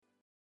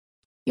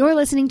You're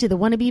listening to the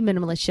Wannabe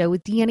Minimalist Show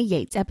with Deanna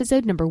Yates,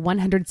 episode number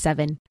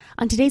 107.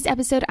 On today's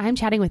episode, I'm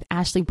chatting with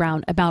Ashley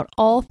Brown about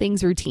all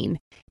things routine.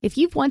 If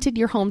you've wanted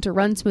your home to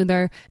run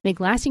smoother,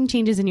 make lasting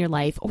changes in your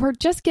life, or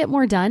just get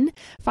more done,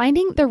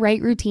 finding the right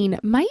routine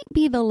might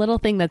be the little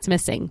thing that's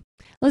missing.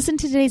 Listen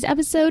to today's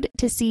episode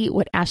to see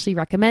what Ashley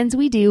recommends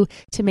we do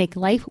to make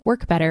life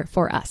work better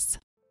for us.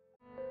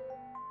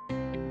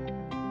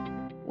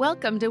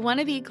 Welcome to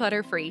Wannabe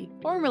Clutter-Free,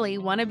 formerly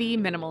Wannabe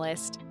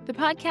Minimalist, the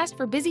podcast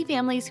for busy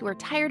families who are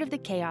tired of the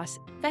chaos,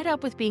 fed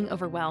up with being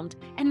overwhelmed,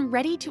 and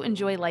ready to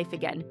enjoy life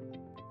again.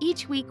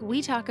 Each week,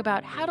 we talk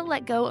about how to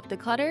let go of the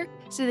clutter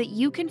so that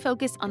you can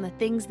focus on the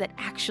things that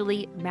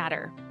actually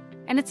matter.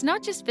 And it's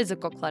not just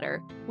physical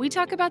clutter. We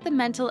talk about the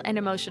mental and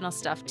emotional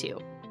stuff too,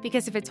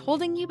 because if it's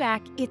holding you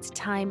back, it's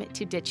time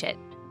to ditch it.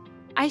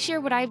 I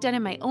share what I've done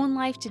in my own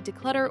life to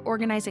declutter,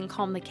 organize, and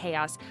calm the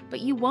chaos,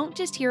 but you won't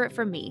just hear it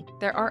from me.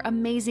 There are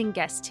amazing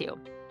guests too.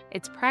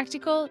 It's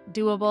practical,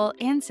 doable,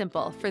 and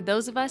simple for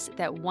those of us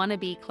that want to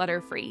be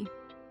clutter-free.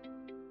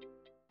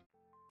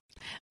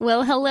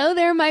 Well, hello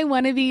there, my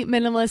wannabe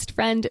minimalist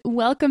friend.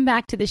 Welcome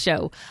back to the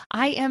show.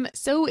 I am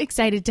so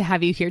excited to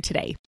have you here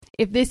today.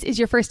 If this is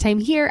your first time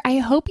here, I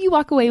hope you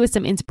walk away with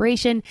some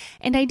inspiration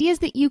and ideas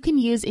that you can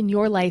use in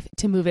your life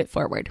to move it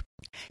forward.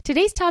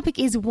 Today's topic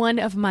is one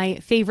of my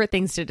favorite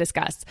things to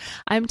discuss.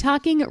 I'm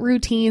talking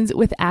routines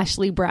with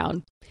Ashley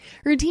Brown.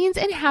 Routines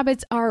and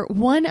habits are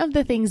one of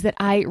the things that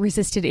I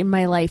resisted in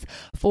my life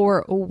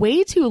for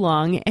way too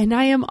long, and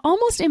I am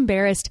almost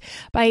embarrassed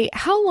by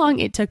how long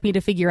it took me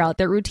to figure out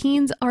that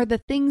routines are the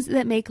things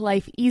that make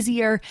life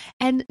easier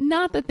and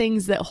not the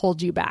things that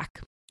hold you back.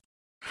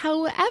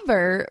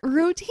 However,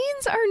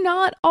 routines are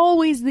not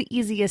always the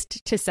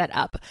easiest to set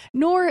up,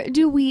 nor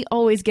do we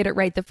always get it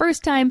right the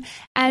first time,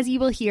 as you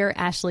will hear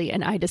Ashley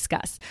and I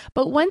discuss.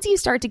 But once you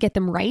start to get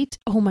them right,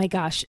 oh my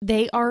gosh,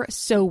 they are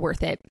so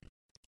worth it.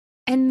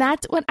 And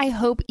that's what I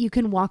hope you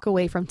can walk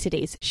away from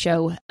today's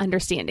show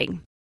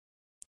understanding.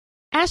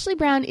 Ashley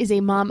Brown is a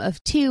mom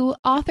of two,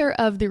 author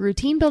of the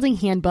Routine Building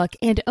Handbook,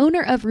 and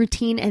owner of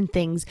Routine and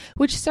Things,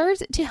 which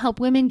serves to help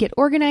women get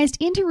organized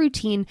into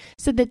routine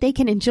so that they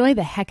can enjoy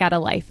the heck out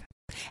of life.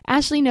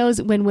 Ashley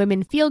knows when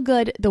women feel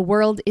good, the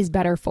world is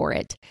better for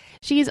it.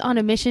 She is on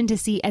a mission to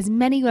see as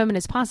many women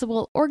as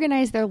possible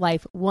organize their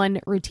life one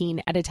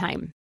routine at a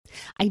time.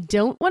 I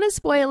don't want to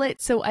spoil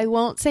it, so I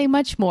won't say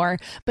much more,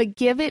 but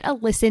give it a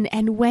listen.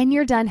 And when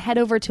you're done, head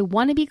over to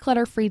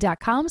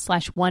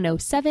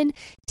wannabeclutterfree.com/107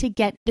 to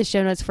get the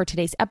show notes for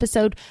today's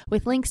episode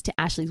with links to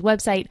Ashley's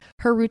website,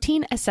 her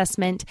routine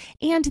assessment,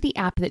 and the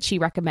app that she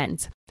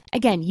recommends.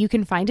 Again, you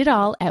can find it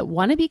all at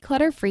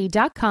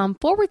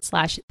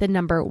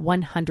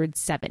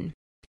wannabeclutterfree.com/107.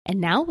 And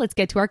now let's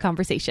get to our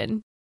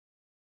conversation.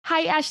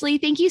 Hi, Ashley.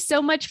 Thank you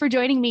so much for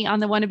joining me on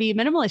the Wannabe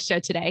Minimalist Show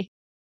today.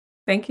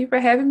 Thank you for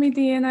having me,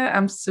 Deanna.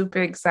 I'm super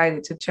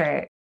excited to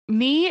chat.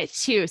 Me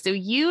too. So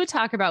you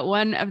talk about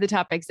one of the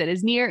topics that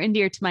is near and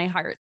dear to my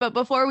heart. But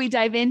before we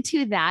dive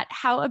into that,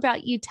 how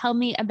about you tell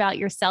me about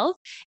yourself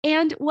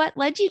and what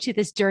led you to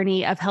this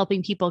journey of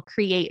helping people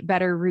create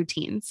better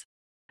routines?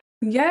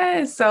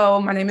 Yes. So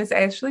my name is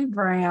Ashley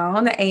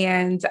Brown,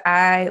 and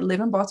I live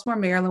in Baltimore,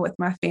 Maryland with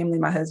my family,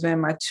 my husband,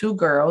 and my two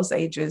girls,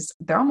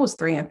 they're almost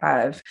 3 and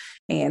 5,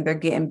 and they're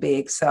getting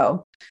big.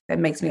 So that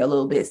makes me a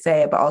little bit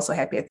sad, but also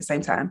happy at the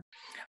same time.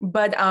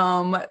 But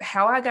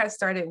how I got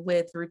started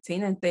with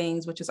Routine and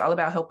Things, which is all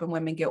about helping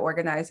women get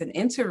organized and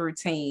into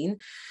routine,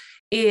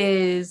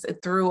 is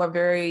through a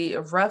very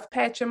rough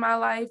patch in my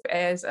life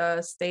as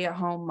a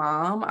stay-at-home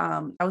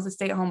mom. I was a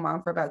stay-at-home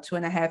mom for about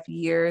 2.5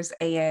 years.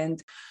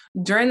 And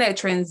during that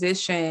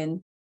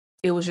transition,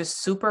 it was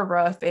just super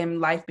rough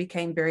and life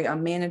became very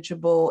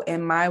unmanageable.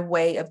 And my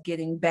way of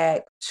getting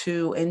back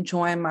to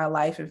enjoying my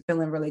life and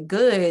feeling really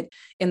good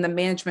in the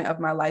management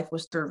of my life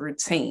was through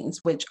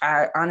routines, which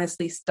I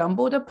honestly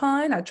stumbled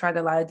upon. I tried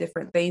a lot of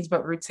different things,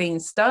 but routine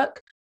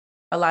stuck.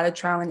 A lot of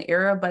trial and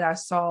error, but I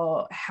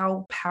saw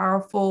how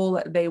powerful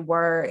they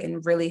were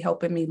in really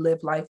helping me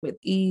live life with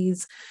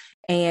ease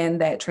and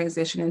that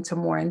transition into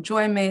more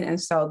enjoyment. And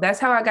so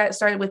that's how I got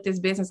started with this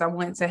business. I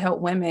wanted to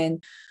help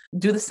women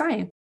do the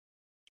same.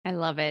 I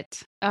love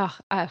it. Oh,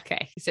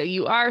 okay. So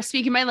you are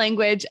speaking my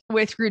language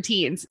with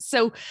routines.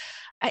 So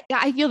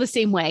I feel the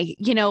same way.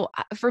 You know,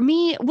 for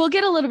me, we'll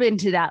get a little bit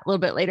into that a little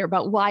bit later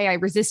about why I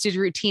resisted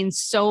routines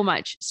so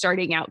much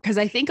starting out, because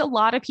I think a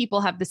lot of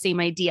people have the same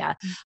idea.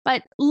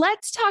 But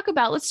let's start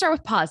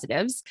with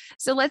positives.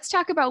 So let's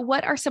talk about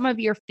what are some of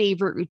your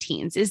favorite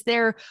routines. Is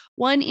there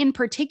one in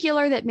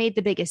particular that made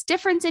the biggest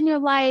difference in your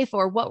life,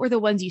 or what were the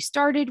ones you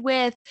started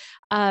with?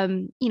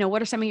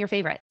 What are some of your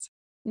favorites?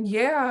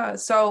 Yeah.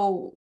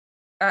 So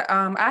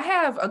I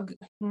have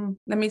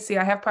let me see.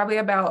 I have probably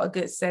about a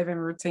good 7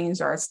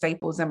 routines or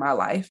staples in my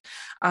life.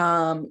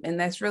 And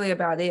that's really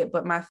about it.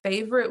 But my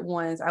favorite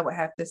ones I would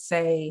have to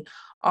say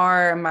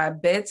are my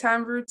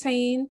bedtime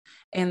routine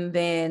and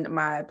then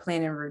my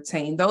planning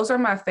routine. Those are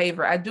my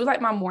favorite. I do like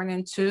my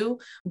morning too,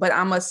 but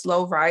I'm a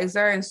slow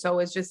riser. And so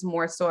it's just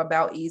more so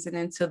about easing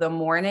into the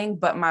morning.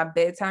 But my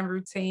bedtime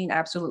routine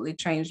absolutely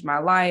changed my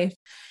life.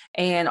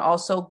 And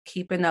also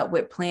keeping up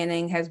with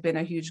planning has been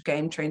a huge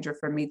game changer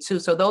for me too.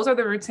 So those are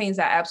the routines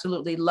I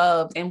absolutely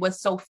loved. And what's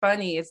so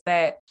funny is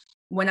that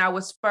when I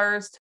was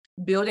first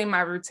building my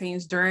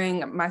routines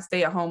during my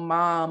stay-at-home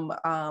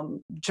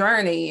mom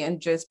journey and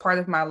just part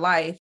of my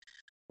life,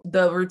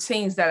 the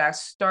routines that I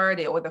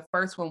started, or the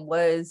first one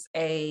was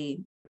a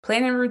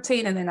planning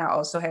routine. And then I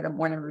also had a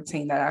morning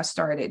routine that I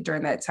started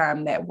during that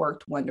time that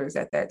worked wonders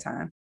at that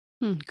time.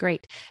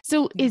 Great.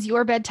 So is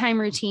your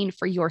bedtime routine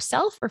for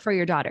yourself or for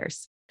your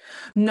daughters?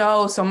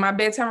 No, so my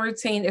bedtime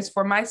routine is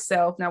for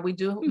myself. Now we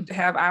do Hmm.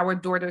 have our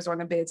daughters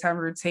on a bedtime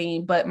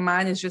routine, but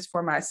mine is just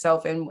for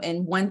myself.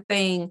 And one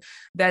thing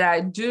that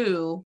I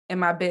do in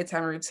my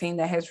bedtime routine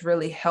that has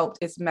really helped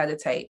is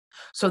meditate.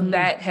 So Mm.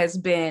 that has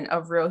been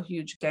a real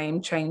huge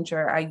game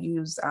changer. I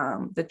use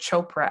the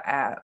Chopra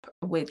app,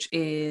 which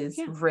is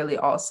Yeah. really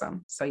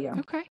awesome. So yeah.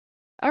 Okay.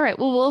 All right.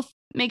 Well, we'll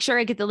make sure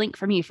I get the link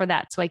from you for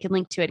that so I can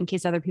link to it in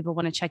case other people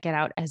want to check it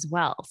out as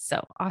well.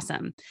 So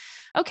awesome.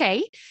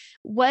 Okay.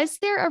 Was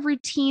there a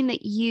routine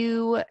that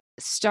you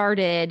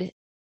started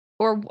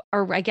or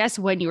I guess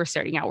when you were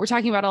starting out, we're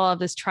talking about all of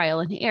this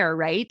trial and error,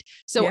 right?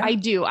 So Yeah.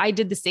 I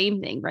did the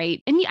same thing,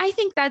 right? And I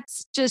think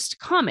that's just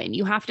common.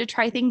 You have to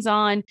try things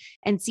on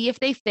and see if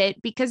they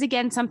fit because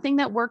again, something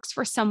that works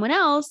for someone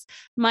else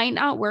might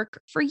not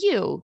work for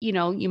you. You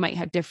know, you might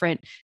have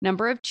different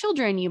number of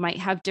children, you might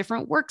have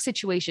different work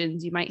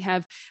situations, you might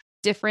have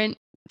different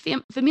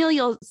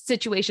familial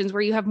situations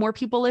where you have more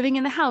people living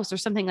in the house or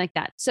something like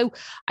that. So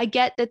I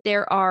get that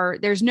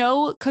there's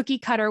no cookie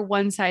cutter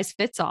one size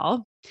fits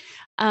all,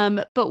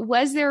 but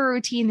was there a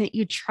routine that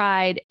you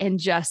tried and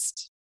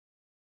just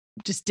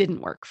didn't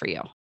work for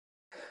you?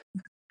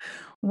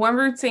 One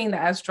routine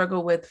that I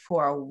struggled with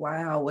for a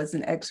while was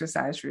an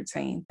exercise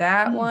routine.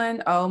 That Mm.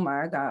 one, oh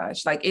my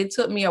gosh, like it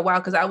took me a while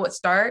because I would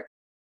start,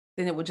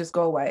 then it would just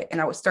go away.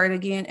 And I would start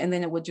again, and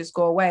then it would just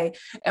go away.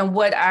 And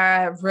what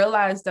I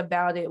realized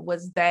about it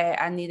was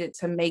that I needed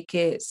to make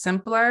it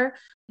simpler,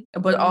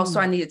 but also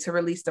I Mm. needed to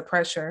release the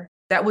pressure.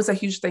 That was a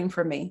huge thing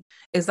for me.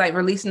 It's like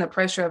releasing the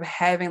pressure of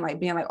having, like,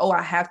 being like, oh,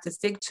 I have to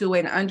stick to it,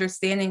 and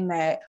understanding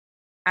that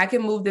I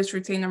can move this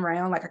routine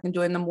around. Like I can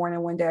do it in the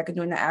morning one day, I can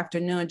do it in the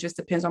afternoon. It just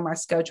depends on my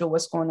schedule,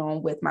 what's going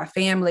on with my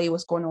family,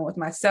 what's going on with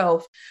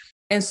myself.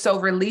 And so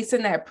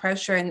releasing that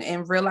pressure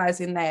and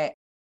realizing that,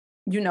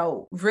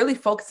 really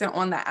focusing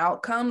on the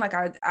outcome. Like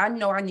I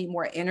know I need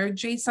more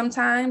energy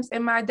sometimes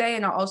in my day.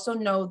 And I also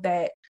know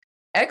that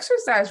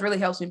exercise really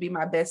helps me be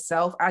my best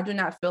self. I do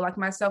not feel like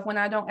myself when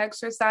I don't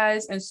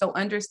exercise. And so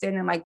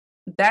understanding like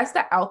that's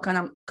the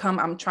outcome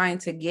I'm trying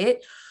to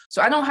get.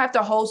 So I don't have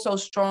to hold so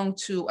strong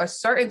to a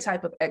certain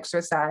type of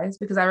exercise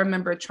because I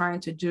remember trying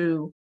to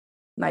do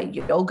like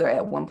yoga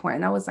at one point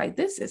and I was like,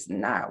 this is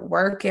not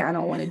working. I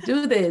don't want to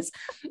do this.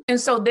 And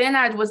so then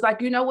I was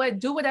like, you know what,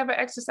 do whatever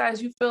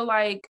exercise you feel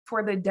like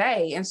for the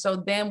day. And so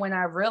then when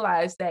I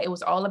realized that it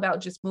was all about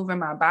just moving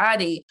my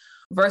body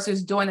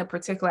versus doing a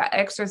particular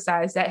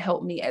exercise, that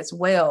helped me as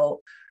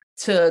well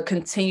to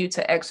continue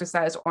to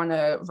exercise on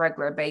a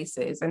regular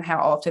basis and how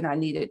often I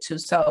needed to.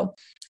 So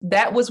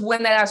that was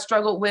one that I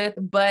struggled with,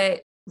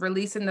 but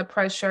releasing the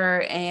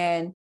pressure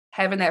and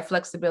having that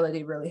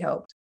flexibility really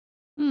helped.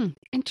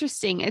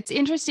 Interesting. It's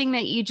interesting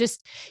that you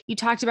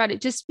talked about it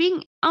just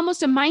being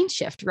almost a mind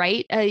shift,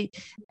 right?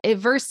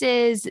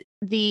 Versus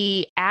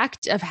the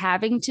act of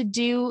having to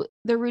do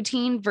the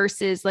routine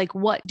versus like,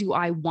 what do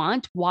I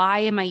want? Why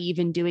am I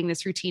even doing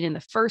this routine in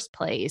the first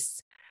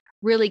place?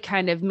 Really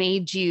kind of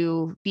made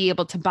you be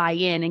able to buy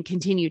in and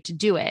continue to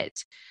do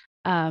it.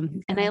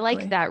 And I like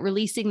Exactly. that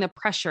releasing the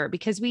pressure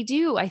because we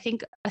do, I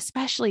think,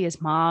 especially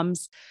as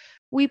moms,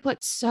 we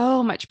put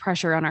so much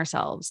pressure on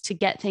ourselves to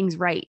get things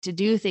right, to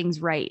do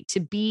things right, to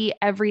be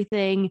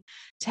everything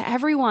to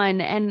everyone.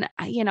 And,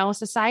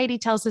 society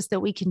tells us that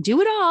we can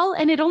do it all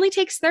and it only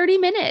takes 30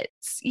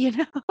 minutes,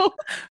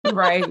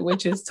 Right,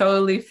 which is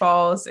totally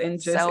false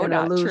and just So an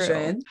not true.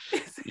 illusion.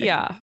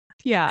 Yeah.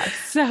 Yeah.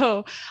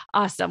 So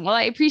awesome. Well,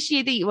 I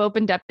appreciate that you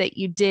opened up that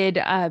you did,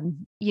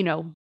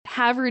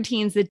 have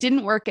routines that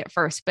didn't work at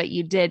first, but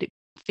you did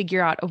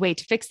figure out a way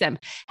to fix them.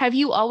 Have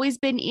you always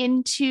been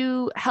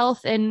into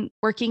health and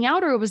working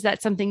out, or was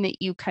that something that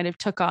you kind of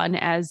took on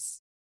as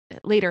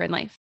later in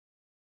life?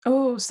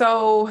 Oh,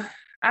 so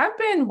I've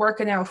been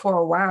working out for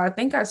a while. I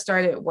think I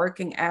started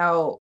working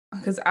out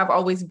because I've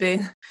always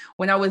been,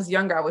 when I was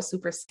younger, I was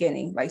super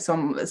skinny. Like,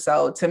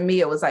 so to me,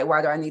 it was like,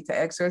 why do I need to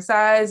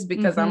exercise?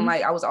 Because I'm Mm-hmm.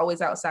 like, I was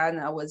always outside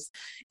and I was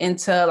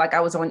into, like,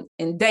 I was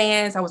in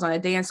dance, I was on a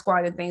dance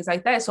squad and things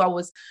like that. So I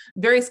was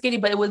very skinny,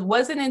 but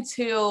wasn't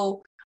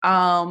until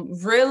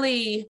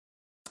really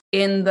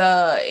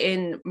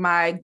in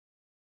my,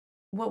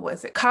 what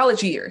was it,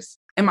 college years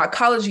in my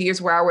college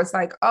years where I was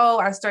like, oh,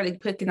 I started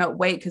picking up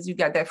weight because you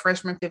got that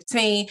freshman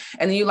 15.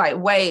 And then you're like,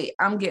 wait,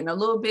 I'm getting a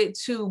little bit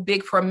too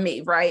big for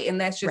me. Right. And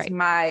that's just Right.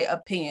 my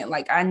opinion.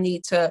 Like I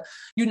need to,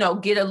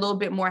 get a little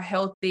bit more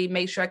healthy,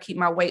 make sure I keep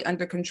my weight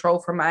under control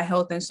for my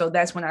health. And so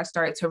that's when I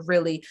started to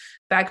really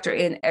factor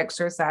in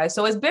exercise.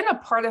 So it's been a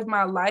part of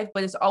my life,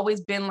 but it's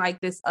always been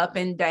like this up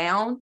and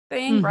down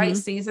thing, right?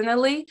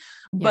 Seasonally. Yeah.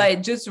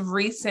 But just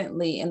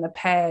recently in the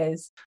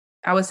past,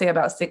 I would say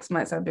about 6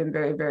 months, I've been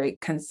very, very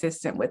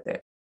consistent with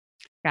it.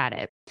 Got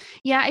it.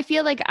 Yeah. I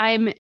feel like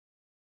I'm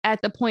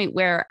at the point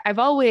where I've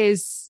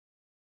always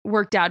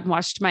worked out and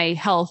watched my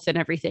health and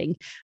everything.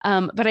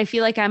 But I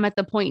feel like I'm at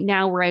the point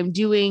now where I'm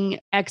doing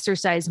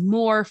exercise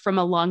more from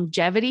a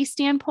longevity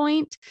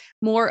standpoint,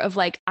 more of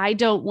like, I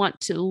don't want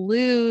to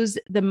lose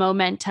the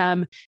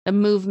momentum, the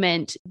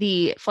movement,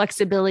 the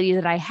flexibility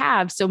that I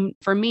have. So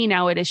for me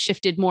now, it has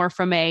shifted more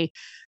from a,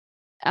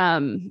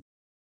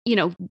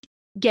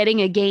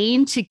 getting a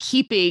gain to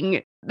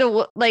keeping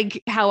the,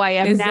 like how I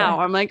am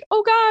now. I'm like,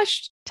 oh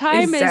gosh,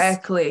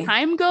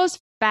 time goes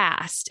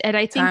fast. And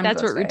I think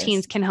that's what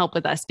routines can help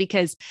with us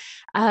because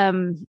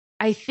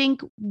I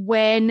think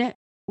when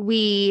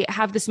we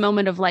have this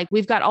moment of like,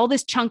 we've got all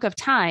this chunk of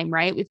time,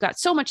 right? We've got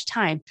so much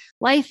time.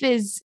 Life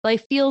feels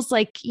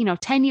like,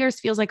 10 years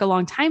feels like a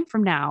long time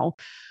from now,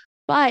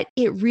 but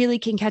it really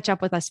can catch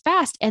up with us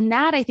fast. And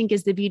that I think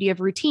is the beauty of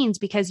routines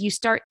because you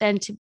start then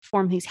to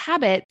form these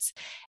habits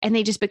and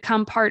they just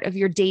become part of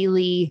your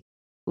daily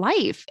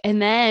life.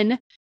 And then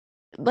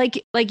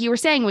like you were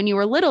saying, when you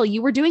were little,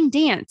 you were doing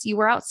dance, you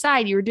were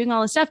outside, you were doing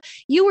all this stuff,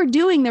 you were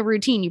doing the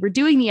routine, you were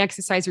doing the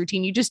exercise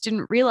routine. You just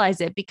didn't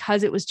realize it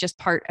because it was just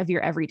part of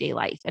your everyday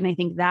life. And I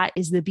think that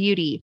is the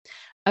beauty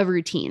of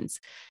routines.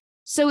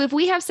 So if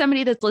we have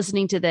somebody that's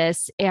listening to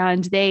this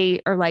and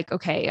they are like,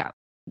 okay,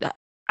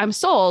 I'm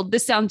sold,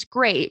 this sounds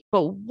great,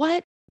 but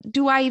what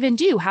do I even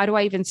do? How do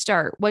I even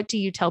start? What do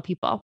you tell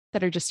people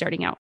that are just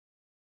starting out?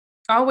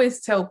 I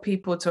always tell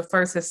people to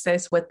first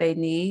assess what they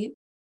need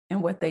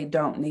and what they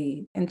don't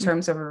need in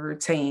terms of a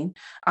routine,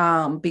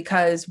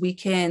 because we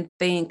can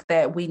think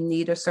that we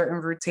need a certain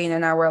routine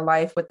in our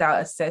life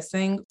without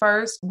assessing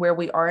first where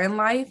we are in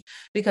life,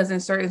 because in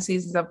certain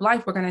seasons of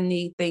life, we're going to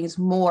need things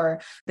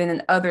more than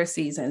in other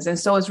seasons. And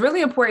so it's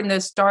really important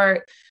to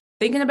start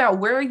thinking about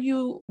where are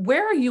you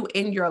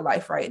in your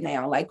life right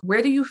now? Like,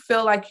 where do you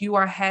feel like you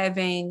are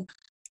having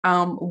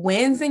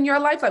wins in your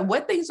life? Like,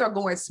 what things are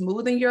going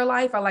smooth in your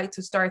life? I like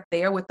to start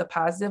there with the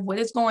positive. What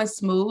is going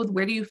smooth?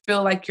 Where do you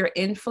feel like you're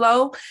in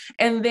flow?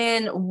 And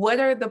then what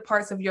are the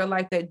parts of your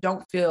life that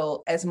don't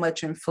feel as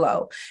much in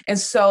flow? And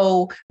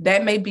so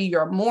that may be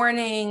your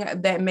morning,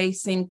 that may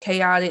seem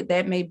chaotic,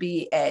 that may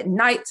be at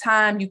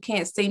nighttime, you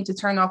can't seem to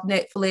turn off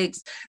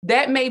Netflix,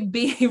 that may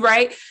be,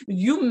 right?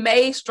 You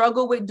may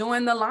struggle with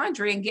doing the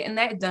laundry and getting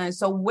that done.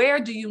 So where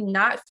do you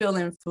not feel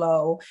in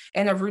flow?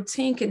 And a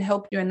routine can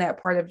help you in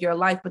that part of your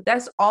life. But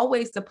that's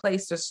always the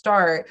place to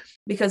start,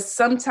 because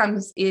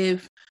sometimes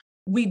if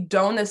we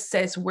don't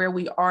assess where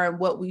we are and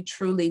what we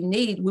truly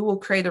need, we will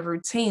create a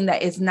routine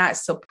that is not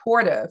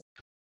supportive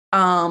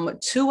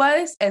to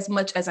us as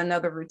much as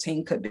another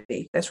routine could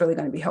be. That's really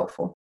going to be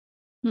helpful.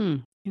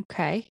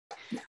 Okay.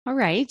 All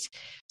right.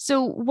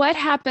 So what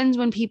happens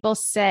when people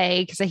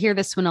say, because I hear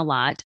this one a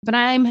lot, but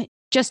I'm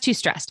just too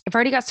stressed. I've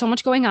already got so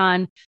much going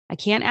on. I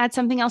can't add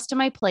something else to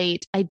my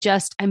plate.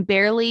 I'm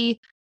barely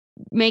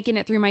making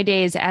it through my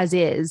days as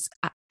is.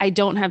 I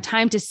don't have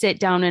time to sit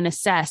down and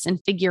assess and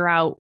figure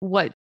out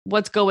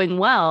what's going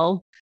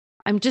well.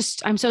 I'm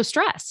so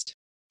stressed.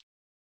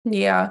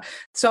 Yeah.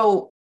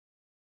 So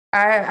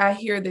I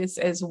hear this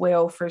as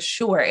well, for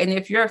sure. And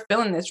if you're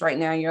feeling this right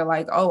now, you're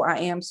like, oh, I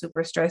am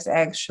super stressed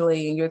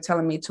actually, and you're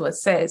telling me to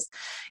assess.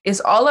 It's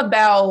all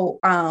about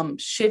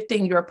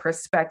shifting your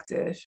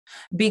perspective,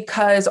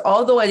 because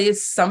although it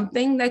is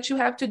something that you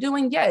have to do,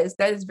 and yes,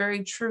 that is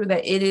very true,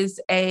 that it is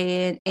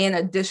an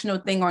additional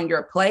thing on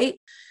your plate,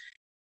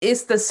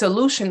 it's the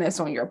solution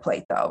that's on your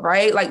plate though,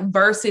 right? Like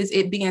versus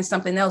it being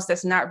something else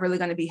that's not really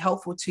going to be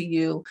helpful to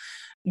you.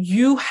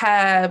 You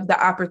have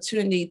the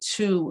opportunity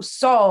to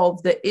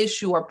solve the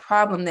issue or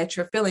problem that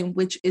you're feeling,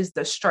 which is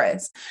the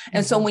stress.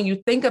 And so when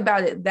you think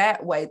about it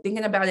that way,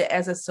 thinking about it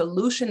as a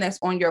solution that's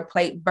on your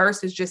plate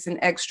versus just an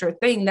extra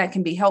thing, that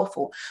can be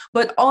helpful.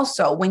 But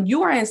also when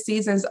you are in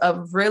seasons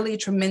of really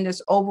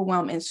tremendous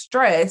overwhelm and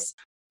stress,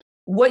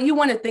 what you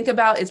want to think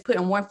about is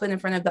putting one foot in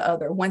front of the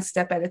other, one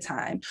step at a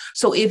time.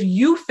 So if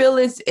you feel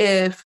as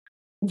if,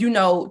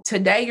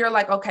 today you're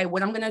like, okay,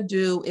 what I'm going to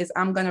do is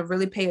I'm going to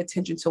really pay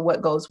attention to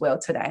what goes well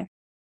today.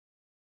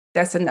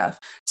 That's enough.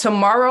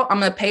 Tomorrow, I'm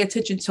going to pay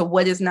attention to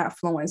what is not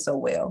flowing so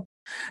well.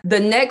 The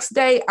next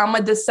day, I'm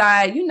going to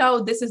decide,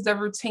 this is the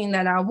routine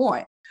that I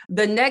want.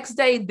 The next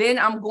day, then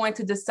I'm going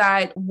to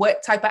decide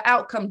what type of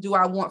outcome do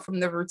I want from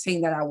the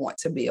routine that I want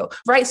to build,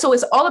 right? So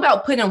it's all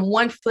about putting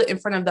one foot in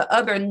front of the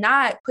other,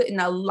 not putting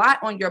a lot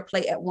on your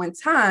plate at one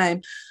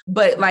time,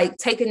 but like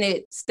taking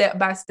it step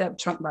by step,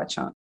 chunk by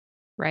chunk.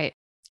 Right.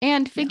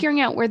 And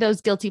figuring out where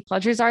those guilty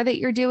pleasures are that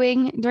you're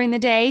doing during the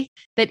day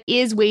that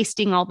is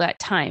wasting all that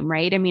time,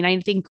 right? I mean, I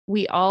think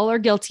we all are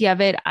guilty of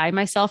it. I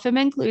myself am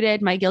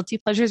included. My guilty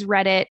pleasure is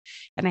Reddit,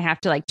 and I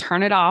have to like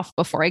turn it off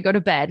before I go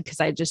to bed because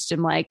I just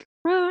am like,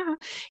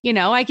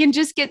 I can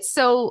just get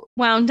so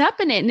wound up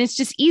in it. And it's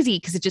just easy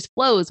because it just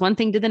flows one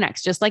thing to the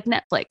next, just like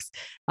Netflix.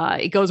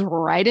 It goes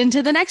right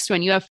into the next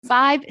one. You have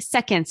 5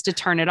 seconds to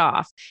turn it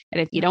off. And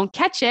if you don't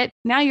catch it,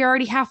 now you're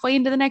already halfway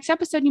into the next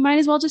episode. You might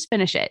as well just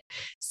finish it.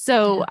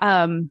 So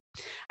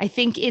I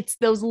think it's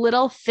those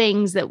little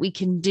things that we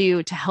can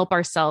do to help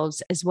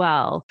ourselves as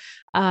well.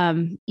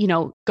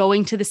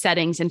 Going to the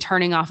settings and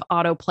turning off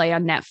autoplay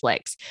on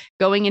Netflix,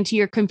 going into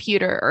your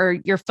computer or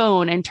your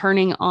phone and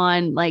turning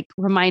on like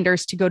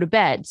reminders to go to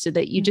bed so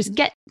that you just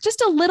get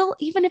just a little,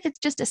 even if it's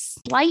just a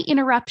slight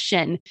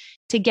interruption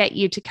to get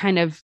you to kind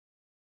of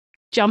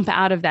jump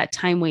out of that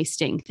time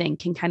wasting thing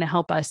can kind of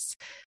help us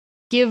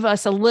give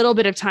us a little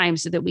bit of time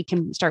so that we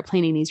can start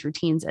planning these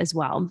routines as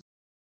well.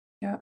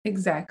 Yeah,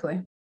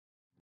 exactly.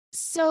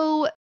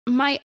 So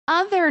my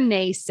other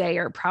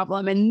naysayer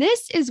problem, and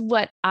this is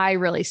what I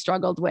really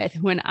struggled with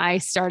when I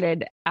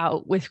started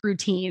out with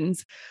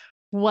routines,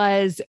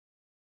 was,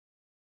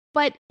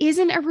 but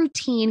isn't a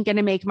routine going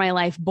to make my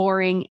life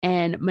boring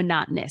and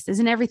monotonous?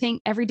 Isn't everything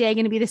every day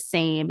going to be the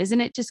same? Isn't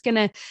it just going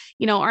to,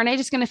 aren't I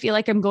just going to feel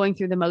like I'm going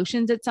through the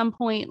motions at some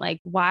point? Like,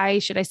 why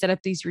should I set up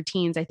these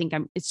routines? I think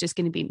it's just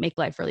going to make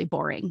life really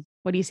boring.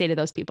 What do you say to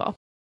those people?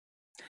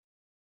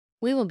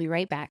 We will be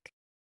right back.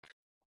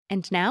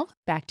 And now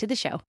back to the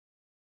show.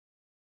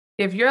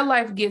 If your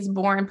life gets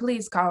boring,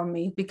 please call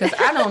me because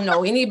I don't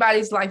know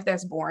anybody's life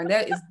that's boring.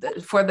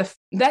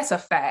 That's a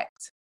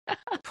fact.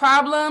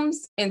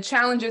 Problems and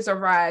challenges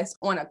arise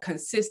on a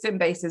consistent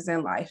basis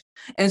in life.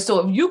 And so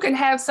if you can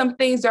have some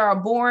things that are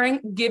boring,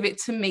 give it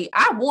to me.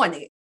 I want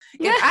it.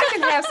 If I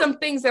can have some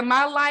things in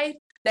my life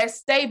that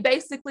stay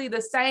basically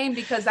the same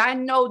because I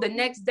know the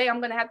next day I'm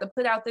going to have to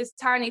put out this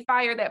tiny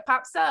fire that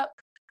pops up,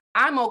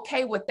 I'm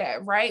okay with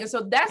that, right? And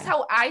so that's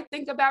how I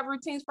think about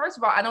routines. First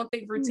of all, I don't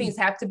think routines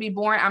have to be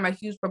boring. I'm a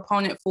huge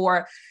proponent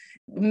for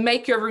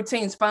make your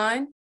routines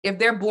fun. If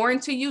they're boring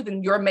to you,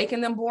 then you're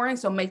making them boring,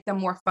 so make them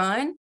more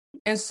fun.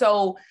 And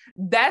so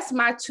that's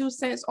my 2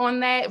 cents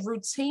on that.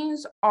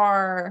 Routines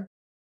are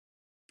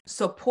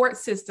support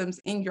systems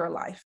in your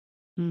life,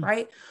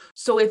 right?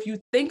 So if you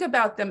think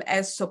about them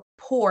as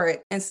support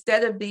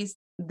instead of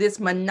this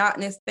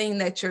monotonous thing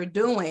that you're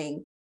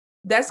doing,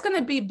 that's going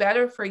to be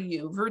better for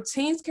you.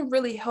 Routines can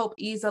really help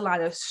ease a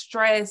lot of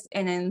stress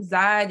and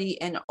anxiety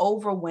and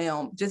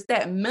overwhelm, just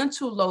that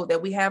mental load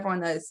that we have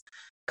on us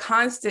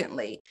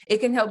constantly. It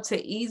can help to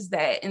ease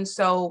that. And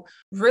so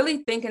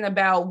really thinking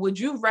about, would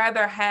you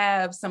rather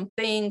have some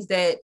things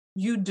that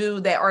you do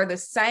that are the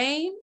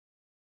same?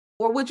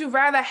 Or would you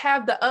rather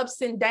have the ups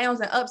and downs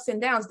and ups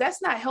and downs?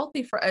 That's not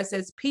healthy for us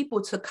as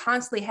people to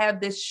constantly have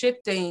this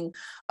shifting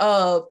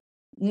of,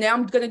 now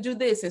I'm going to do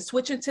this and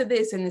switch into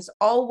this. And it's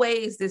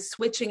always this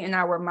switching in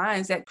our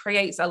minds that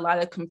creates a lot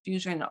of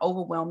confusion and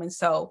overwhelm. And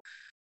so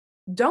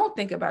don't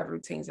think about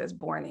routines as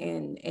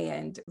boring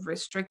and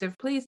restrictive.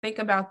 Please think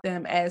about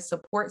them as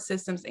support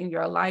systems in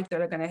your life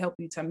that are going to help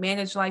you to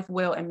manage life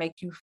well and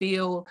make you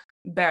feel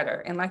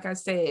better. And like I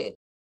said,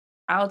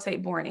 I'll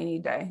take boring any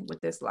day with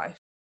this life.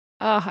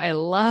 Oh, I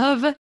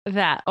love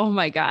that. Oh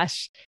my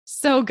gosh.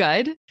 So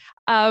good.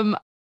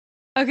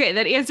 Okay,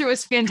 that answer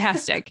was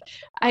fantastic.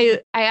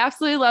 I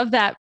absolutely love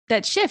that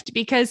shift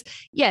because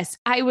yes,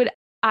 I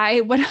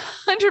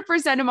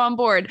 100% am on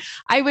board.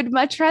 I would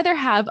much rather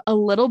have a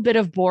little bit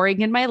of boring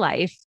in my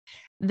life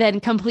than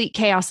complete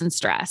chaos and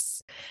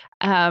stress.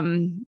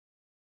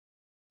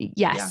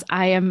 Yes,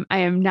 I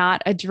am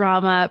not a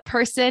drama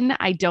person.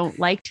 I don't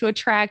like to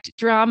attract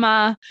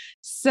drama.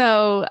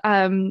 So,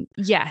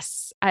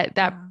 yes,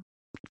 that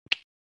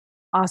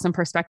awesome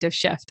perspective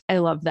shift. I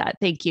love that.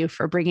 Thank you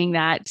for bringing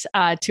that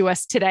to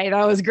us today.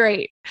 That was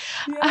great.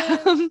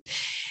 Yes.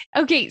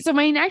 Okay. So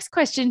my next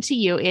question to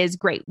you is,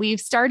 great. We've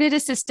started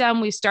a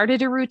system. We've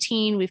started a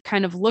routine. We've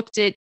kind of looked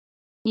at,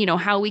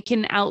 how we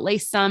can outlay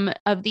some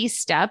of these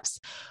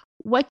steps.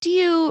 What do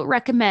you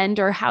recommend,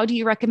 or how do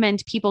you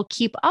recommend people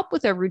keep up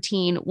with a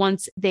routine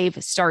once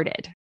they've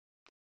started?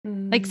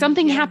 Like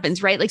something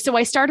happens, right? Like, so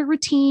I start a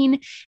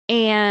routine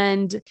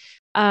and,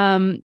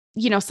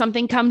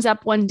 something comes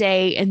up one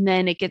day and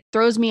then it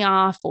throws me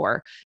off,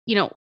 or,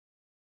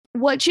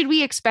 what should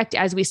we expect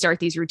as we start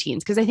these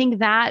routines? Because I think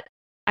that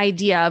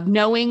idea of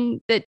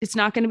knowing that it's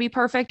not going to be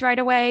perfect right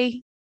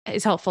away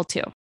is helpful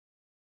too.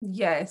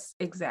 Yes,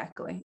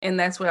 exactly. And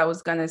that's what I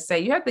was going to say.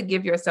 You have to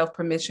give yourself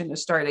permission to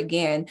start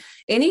again.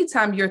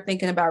 Anytime you're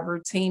thinking about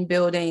routine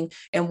building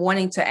and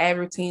wanting to add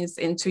routines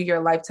into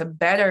your life to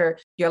better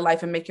your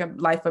life and make your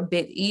life a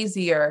bit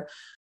easier,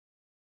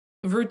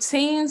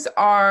 routines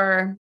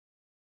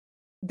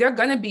they're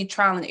going to be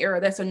trial and error.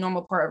 That's a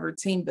normal part of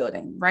routine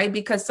building, right?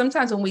 Because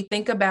sometimes when we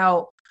think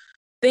about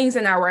things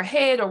in our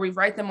head or we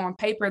write them on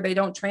paper, they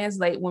don't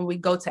translate when we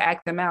go to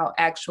act them out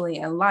actually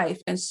in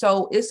life. And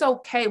so it's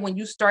okay when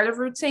you start a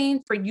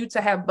routine for you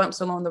to have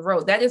bumps along the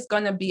road. That is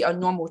going to be a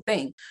normal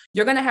thing.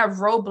 You're going to have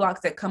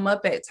roadblocks that come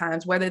up at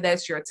times, whether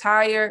that's you're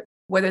tired,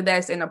 whether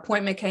that's an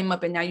appointment came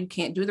up and now you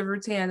can't do the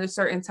routine at a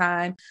certain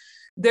time.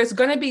 There's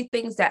going to be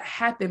things that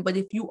happen. But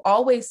if you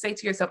always say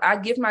to yourself, I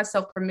give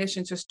myself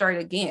permission to start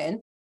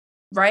again,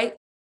 right?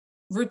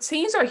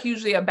 Routines are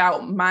hugely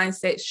about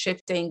mindset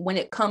shifting when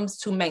it comes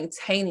to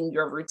maintaining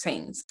your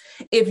routines.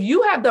 If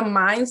you have the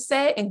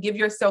mindset and give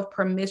yourself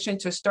permission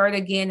to start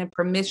again and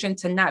permission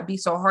to not be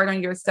so hard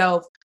on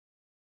yourself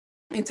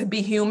and to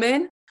be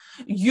human,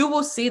 you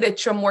will see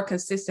that you're more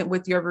consistent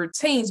with your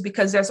routines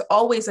because there's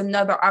always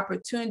another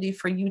opportunity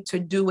for you to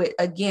do it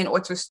again or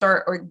to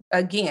start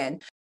again.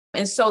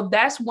 And so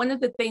that's one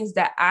of the things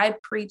that I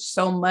preach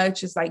so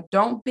much is like,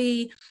 don't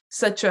be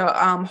such a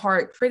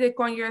hard critic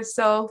on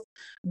yourself.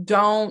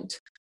 Don't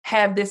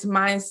have this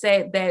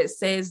mindset that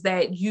says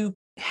that you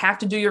have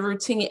to do your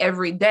routine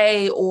every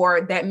day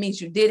or that means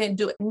you didn't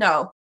do it.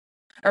 No,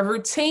 a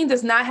routine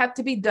does not have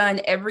to be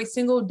done every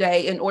single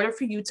day in order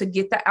for you to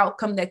get the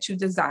outcome that you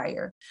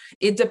desire.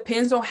 It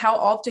depends on how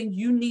often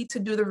you need to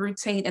do the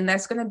routine, and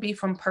that's going to be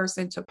from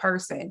person to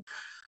person.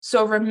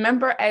 So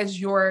remember,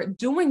 as you're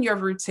doing your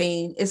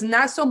routine, it's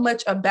not so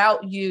much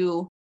about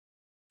you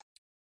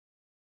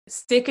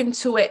sticking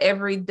to it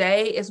every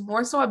day. It's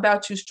more so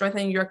about you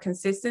strengthening your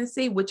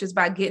consistency, which is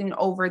by getting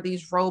over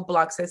these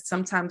roadblocks that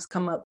sometimes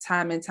come up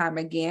time and time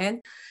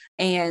again.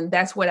 And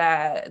that's what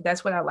I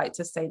like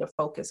to say to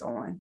focus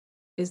on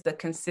is the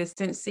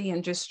consistency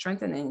and just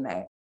strengthening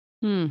that.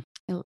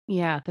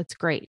 Yeah, that's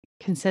great.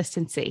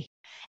 Consistency.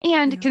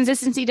 And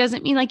consistency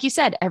doesn't mean, like you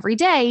said, every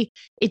day.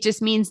 It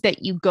just means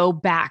that you go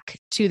back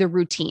to the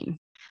routine.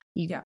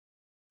 You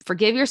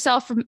forgive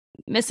yourself for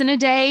missing a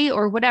day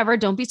or whatever.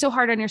 Don't be so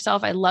hard on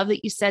yourself. I love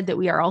that you said that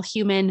we are all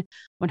human.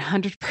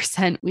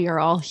 100% we are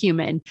all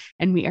human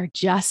and we are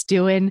just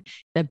doing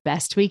the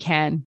best we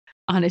can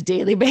on a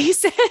daily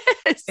basis.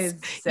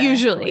 Exactly.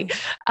 Usually.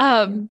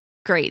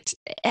 Great.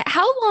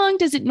 How long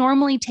does it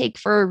normally take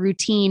for a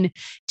routine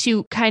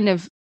to kind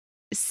of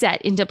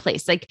set into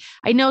place? Like,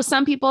 I know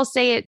some people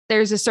say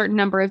there's a certain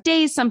number of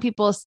days. Some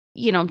people,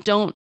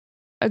 don't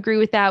agree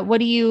with that. What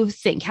do you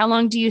think? How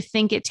long do you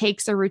think it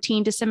takes a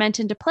routine to cement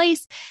into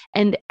place?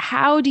 And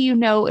how do you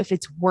know if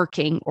it's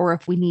working or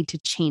if we need to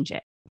change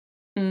it?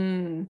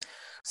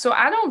 So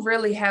I don't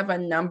really have a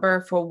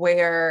number for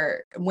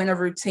when a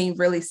routine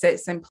really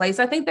sets in place.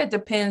 I think that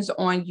depends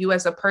on you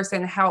as a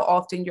person, how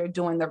often you're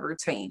doing the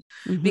routine.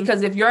 Mm-hmm.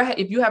 Because if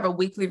you have a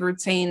weekly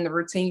routine, the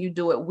routine you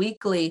do it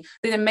weekly,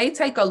 then it may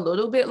take a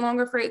little bit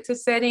longer for it to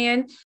set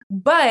in.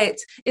 But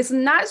it's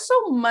not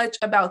so much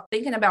about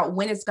thinking about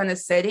when it's going to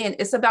set in.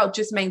 It's about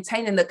just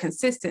maintaining the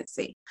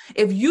consistency.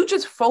 If you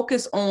just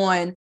focus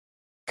on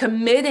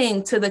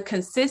committing to the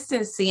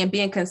consistency and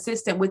being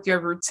consistent with your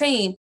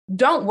routine,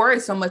 don't worry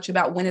so much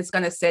about when it's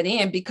going to set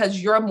in because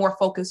you're more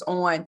focused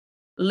on,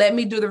 let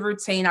me do the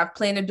routine. I've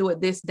planned to do it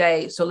this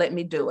day, so let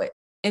me do it.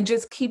 And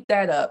just keep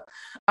that up.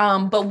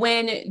 But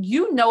when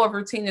you know a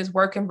routine is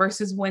working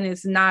versus when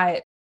it's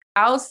not,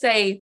 I'll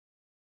say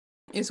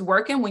it's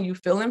working when you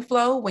feel in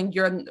flow,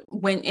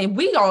 and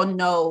we all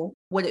know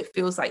what it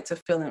feels like to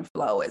feel in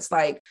flow. It's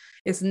like,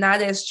 it's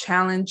not as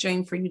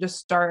challenging for you to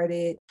start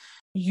it.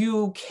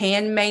 You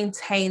can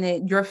maintain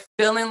it. You're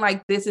feeling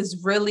like this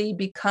is really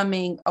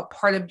becoming a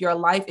part of your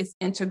life. It's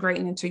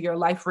integrating into your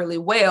life really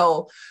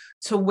well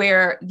to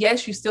where,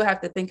 yes, you still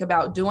have to think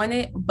about doing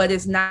it, but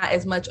it's not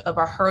as much of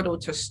a hurdle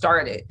to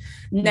start it.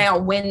 Now,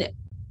 when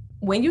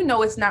you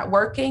know it's not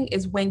working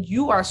is when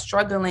you are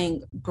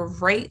struggling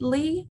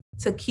greatly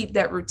to keep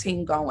that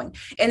routine going.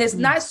 And it's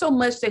not so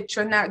much that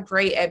you're not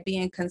great at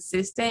being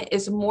consistent.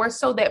 It's more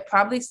so that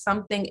probably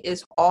something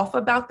is off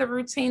about the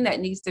routine that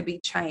needs to be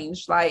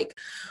changed. Like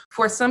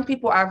for some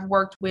people I've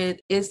worked with,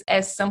 it's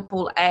as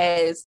simple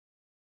as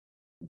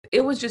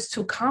it was just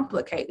too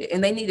complicated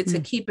and they needed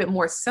to keep it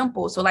more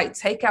simple. So like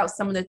take out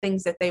some of the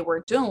things that they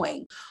were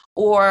doing,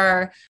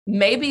 or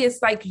maybe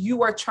it's like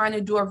you are trying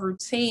to do a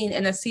routine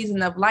in a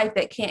season of life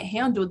that can't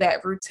handle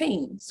that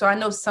routine. So I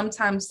know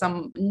sometimes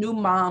some new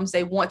moms,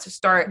 they want to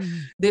start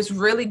this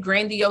really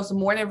grandiose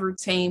morning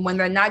routine when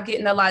they're not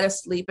getting a lot of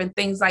sleep and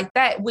things like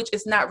that, which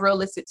is not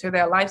realistic to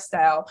their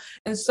lifestyle.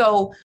 And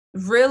so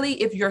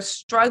really, if you're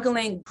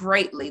struggling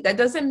greatly, that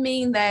doesn't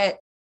mean that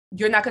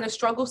you're not going to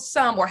struggle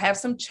some or have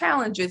some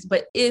challenges.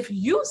 But if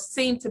you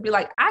seem to be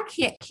like, I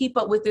can't keep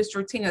up with this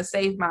routine to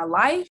save my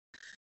life,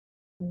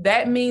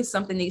 that means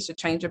something needs to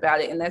change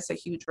about it. And that's a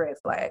huge red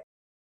flag.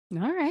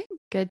 All right.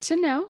 Good to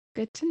know.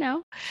 Good to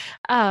know.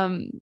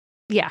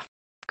 Yeah.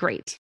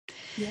 Great.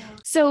 Yeah.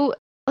 So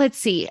let's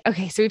see.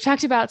 Okay. So we've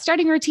talked about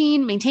starting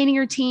routine, maintaining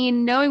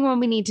routine, knowing when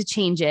we need to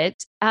change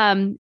it.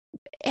 And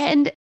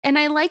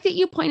I like that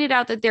you pointed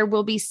out that there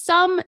will be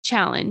some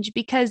challenge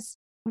because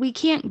we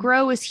can't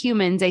grow as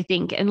humans, I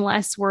think,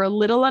 unless we're a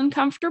little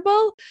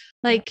uncomfortable.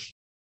 Like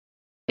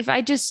if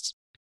I just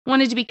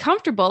wanted to be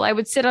comfortable, I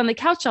would sit on the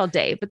couch all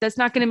day, but that's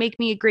not going to make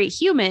me a great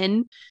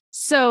human.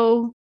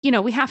 So,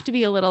 we have to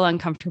be a little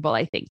uncomfortable,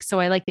 I think. So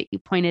I like that you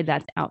pointed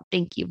that out.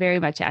 Thank you very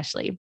much,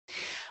 Ashley.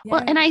 Yeah.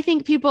 Well, and I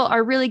think people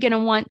are really going to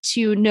want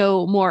to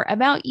know more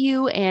about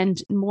you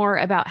and more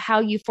about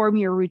how you form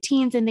your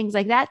routines and things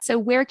like that. So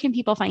where can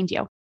people find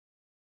you?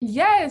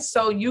 Yes,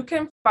 so you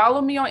can follow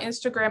me on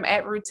Instagram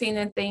at Routine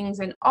and Things,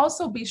 and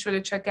also be sure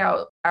to check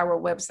out our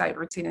website,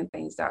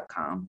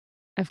 routineandthings.com.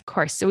 Of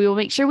course. So we will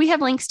make sure we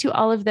have links to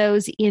all of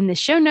those in the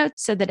show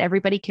notes so that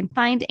everybody can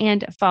find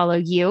and follow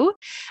you.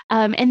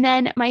 And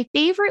then my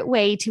favorite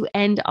way to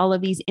end all of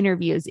these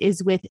interviews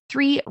is with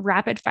 3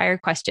 rapid fire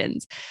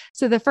questions.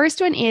 So the first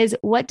one is,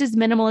 what does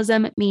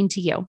minimalism mean to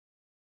you?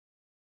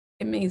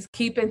 It means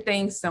keeping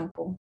things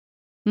simple.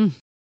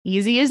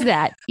 Easy as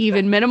that.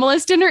 Even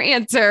minimalist in her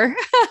answer.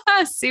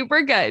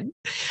 Super good.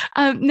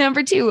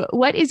 Number 2,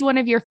 what is one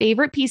of your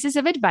favorite pieces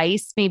of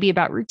advice, maybe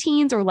about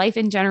routines or life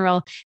in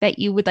general, that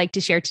you would like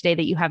to share today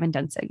that you haven't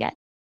done so yet?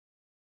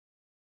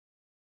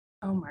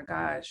 Oh my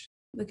gosh.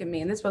 Look at me.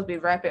 And this is supposed to be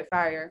rapid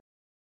fire.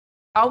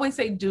 I always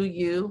say, do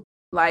you.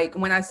 Like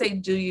when I say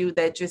do you,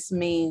 that just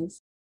means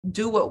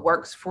do what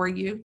works for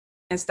you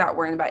and stop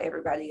worrying about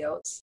everybody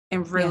else,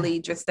 and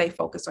really just stay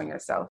focused on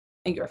yourself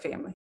and your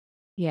family.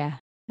 Yeah.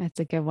 That's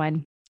a good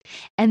one.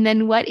 And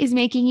then what is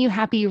making you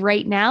happy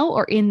right now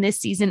or in this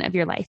season of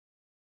your life?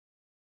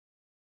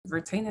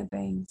 Routine and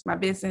Things, my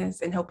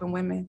business and helping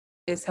women.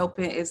 It's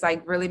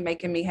like really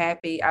making me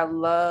happy. I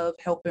love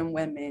helping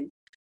women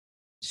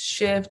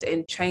shift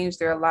and change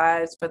their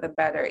lives for the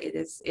better. It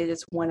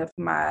is one of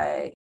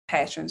my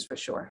passions for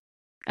sure.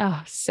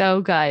 Oh,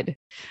 so good.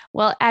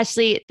 Well,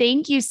 Ashley,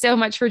 thank you so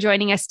much for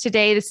joining us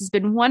today. This has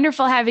been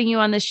wonderful having you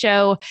on the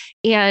show.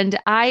 And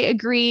I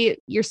agree.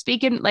 You're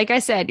speaking, like I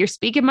said, you're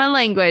speaking my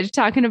language,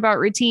 talking about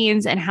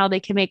routines and how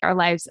they can make our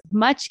lives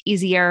much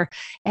easier.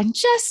 And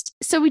just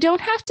so we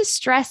don't have to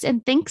stress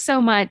and think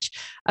so much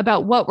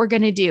about what we're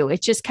going to do.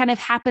 It just kind of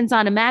happens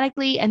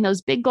automatically. And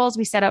those big goals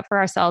we set up for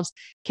ourselves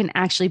can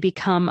actually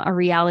become a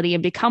reality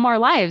and become our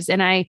lives.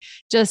 And I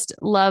just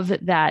love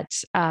that.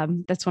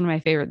 That's one of my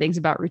favorite things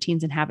about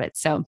routines and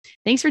habits. So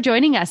thanks for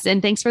joining us,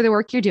 and thanks for the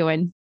work you're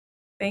doing.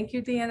 Thank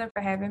you, Deanna,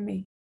 for having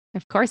me.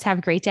 Of course. Have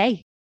a great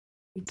day.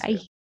 Bye.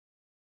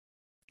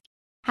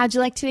 How'd you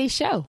like today's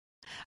show?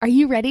 Are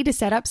you ready to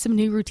set up some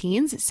new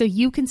routines so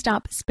you can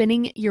stop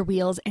spinning your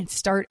wheels and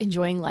start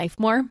enjoying life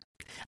more?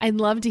 I'd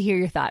love to hear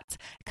your thoughts.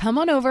 Come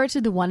on over to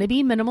the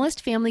Wannabe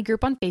Minimalist Family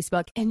Group on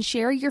Facebook and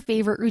share your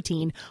favorite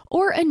routine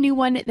or a new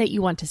one that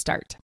you want to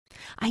start.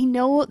 I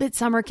know that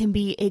summer can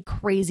be a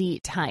crazy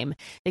time.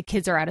 The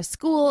kids are out of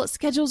school,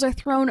 schedules are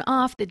thrown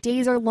off, the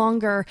days are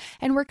longer,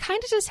 and we're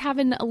kind of just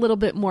having a little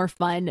bit more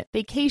fun.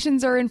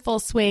 Vacations are in full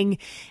swing.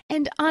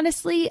 And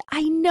honestly,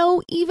 I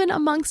know even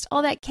amongst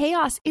all that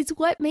chaos, it's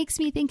what makes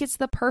me think it's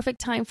the perfect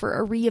time for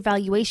a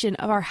reevaluation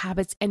of our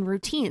habits and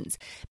routines.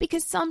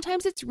 Because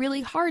sometimes it's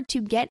really hard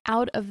to get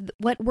out of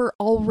what we're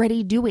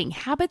already doing.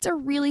 Habits are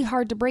really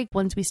hard to break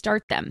once we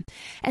start them.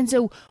 And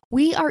so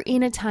we are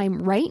in a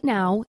time right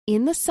now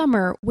in the summer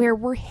where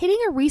we're hitting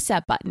a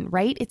reset button,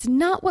 right? It's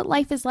not what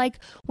life is like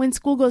when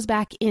school goes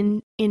back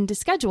into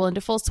schedule, into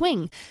full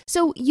swing.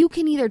 So you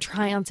can either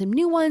try on some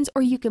new ones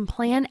or you can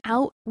plan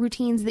out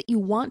routines that you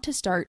want to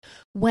start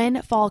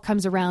when fall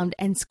comes around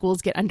and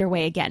schools get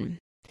underway again.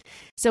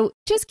 So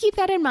just keep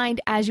that in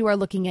mind as you are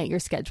looking at your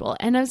schedule.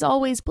 And as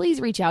always,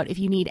 please reach out if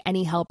you need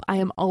any help. I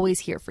am always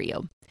here for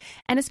you.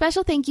 And a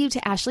special thank you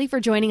to Ashley for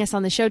joining us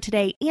on the show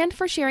today and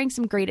for sharing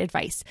some great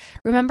advice.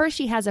 Remember,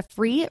 she has a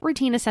free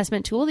routine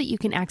assessment tool that you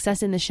can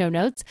access in the show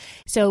notes.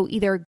 So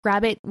either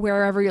grab it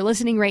wherever you're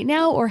listening right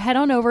now or head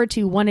on over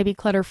to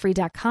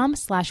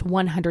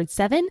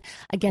wannabeclutterfree.com/107.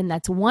 Again,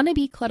 that's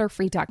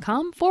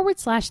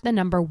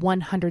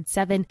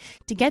wannabeclutterfree.com/107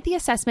 to get the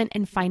assessment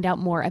and find out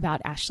more about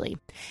Ashley.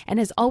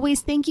 And as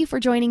always, thank you for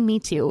joining me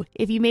too.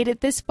 If you made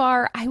it this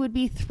far, I would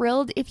be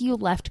thrilled if you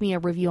left me a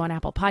review on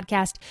Apple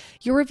Podcast.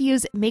 Your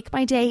reviews make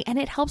my day, and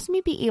it helps me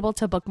be able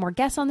to book more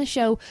guests on the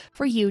show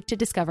for you to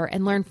discover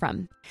and learn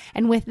from.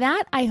 And with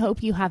that, I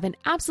hope you have an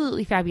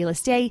absolutely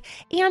fabulous day,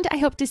 and I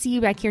hope to see you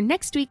back here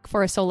next week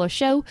for a solo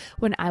show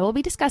when I will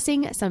be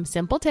discussing some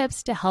simple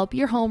tips to help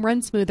your home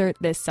run smoother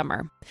this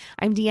summer.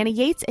 I'm Deanna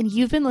Yates, and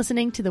you've been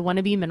listening to the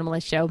Wannabe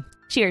Minimalist Show.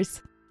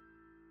 Cheers.